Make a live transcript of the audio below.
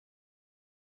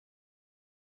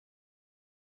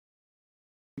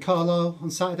Carlisle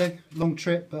on Saturday, long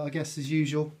trip, but I guess as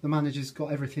usual, the manager's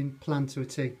got everything planned to a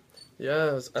T.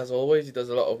 Yeah, as always, he does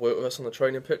a lot of work with us on the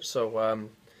training pitch, so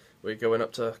we're going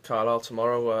up to Carlisle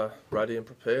tomorrow ready and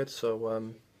prepared,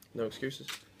 so no excuses.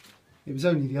 It was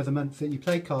only the other month that you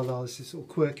played Carlisle. It's a sort of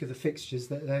quirk of the fixtures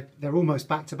that they're almost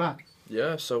back to back.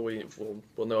 Yeah, so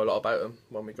we'll know a lot about them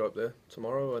when we go up there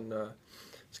tomorrow, and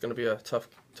it's going to be a tough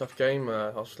game.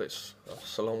 Obviously, it's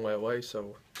a long way away,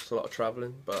 so it's a lot of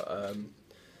travelling, but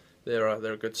they're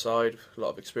a good side, a lot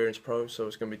of experienced pros, so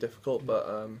it's going to be difficult,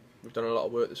 but we've done a lot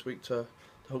of work this week to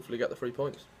hopefully get the 3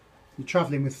 points. You're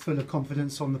travelling with full of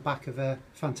confidence on the back of a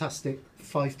fantastic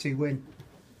 5-2 win.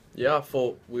 Yeah, I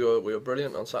thought we were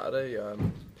brilliant on Saturday.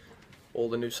 All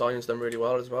the new signings done really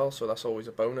well as well, so that's always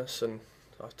a bonus. And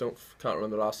I can't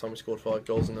remember the last time we scored 5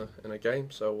 goals in a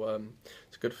game, so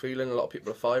it's a good feeling. A lot of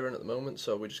people are firing at the moment,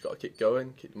 so we just got to keep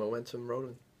going, keep the momentum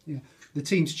rolling. Yeah, the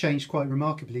team's changed quite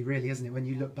remarkably, really, hasn't it? When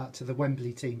you look back to the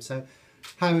Wembley team, so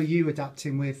how are you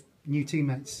adapting with new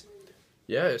teammates?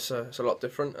 Yeah, it's a lot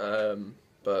different.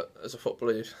 But as a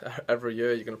footballer, every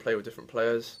year you're going to play with different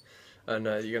players, and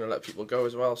you're going to let people go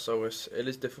as well. So it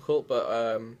is difficult,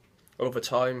 but over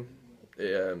time,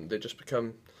 they just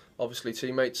become obviously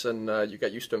teammates, and you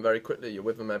get used to them very quickly. You're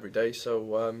with them every day,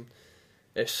 so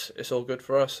it's all good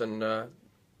for us. And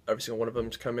every single one of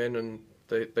them's come in, and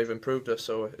they've improved us.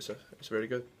 So it's really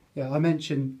good. Yeah, I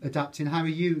mentioned adapting. How are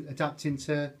you adapting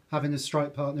to having a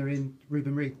strike partner in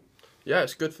Ruben Reid? Yeah,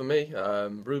 it's good for me.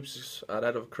 Rube's had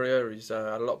a career. He's had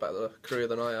a lot better career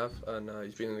than I have, and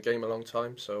he's been in the game a long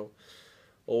time. So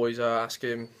always ask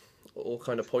him all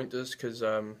kind of pointers, because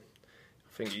I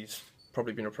think he's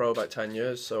probably been a pro about 10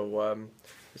 years. So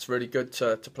it's really good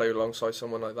to play alongside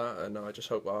someone like that, and I just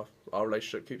hope our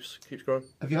relationship keeps growing.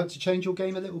 Have you had to change your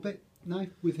game a little bit now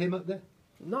with him up there?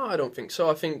 No, I don't think so.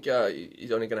 I think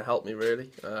he's only going to help me, really.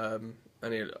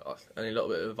 Any little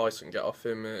bit of advice I can get off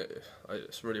him,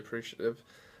 it's really appreciative.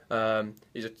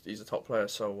 He's a top player,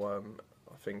 so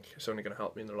I think it's only going to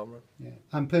help me in the long run. Yeah,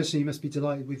 and personally, you must be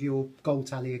delighted with your goal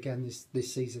tally again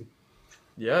this season.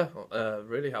 Yeah,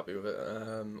 really happy with it.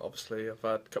 Obviously, I've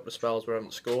had a couple of spells where I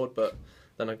haven't scored, but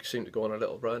then I seem to go on a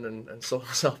little run and sort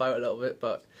myself out a little bit.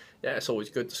 But yeah, it's always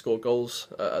good to score goals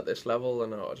at this level,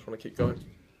 and I just want to keep going.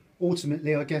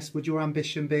 Ultimately, I guess, would your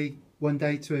ambition be one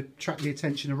day to attract the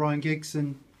attention of Ryan Giggs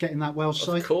and getting that Welsh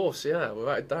side? Of course, yeah,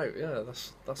 without a doubt. Yeah,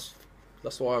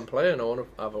 that's why I'm playing. I want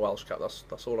to have a Welsh cap.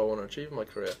 That's all I want to achieve in my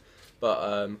career.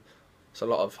 But it's a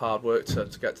lot of hard work to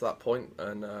get to that point,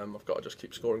 and I've got to just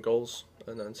keep scoring goals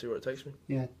and then see where it takes me.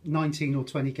 Yeah, 19 or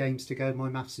 20 games to go. My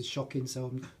maths is shocking, so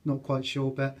I'm not quite sure.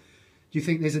 But do you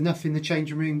think there's enough in the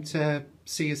changing room to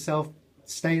see yourself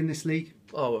stay in this league?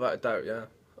 Oh, without a doubt, yeah.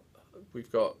 We've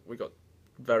got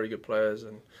very good players,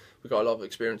 and we've got a lot of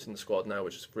experience in the squad now,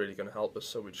 which is really going to help us.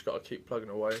 So we just got to keep plugging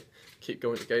away, keep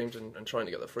going to games and trying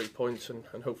to get the 3 points and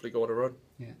hopefully go on a run.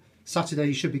 Yeah. Saturday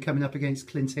you should be coming up against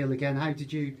Clint Hill again. How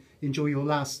did you enjoy your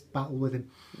last battle with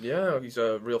him? Yeah, he's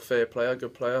a real fair player,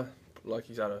 good player. Like,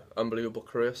 he's had an unbelievable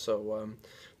career, so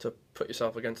to put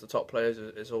yourself against the top players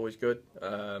is always good.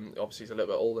 Obviously he's a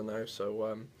little bit older now,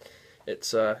 so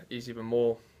he's even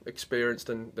more experienced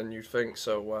than you'd think,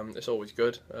 so it's always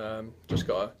good. Just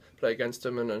got to play against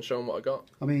him and show him what I got.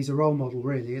 I mean, he's a role model,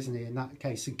 really, isn't he, in that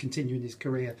case, and continuing his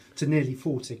career to nearly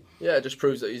 40. Yeah, it just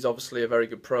proves that he's obviously a very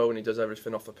good pro, and he does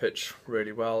everything off the pitch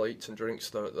really well, eats and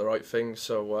drinks the right things,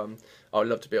 so I'd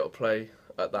love to be able to play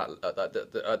at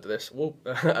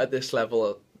this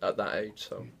level at that age.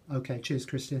 So Okay, cheers,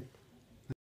 Christian.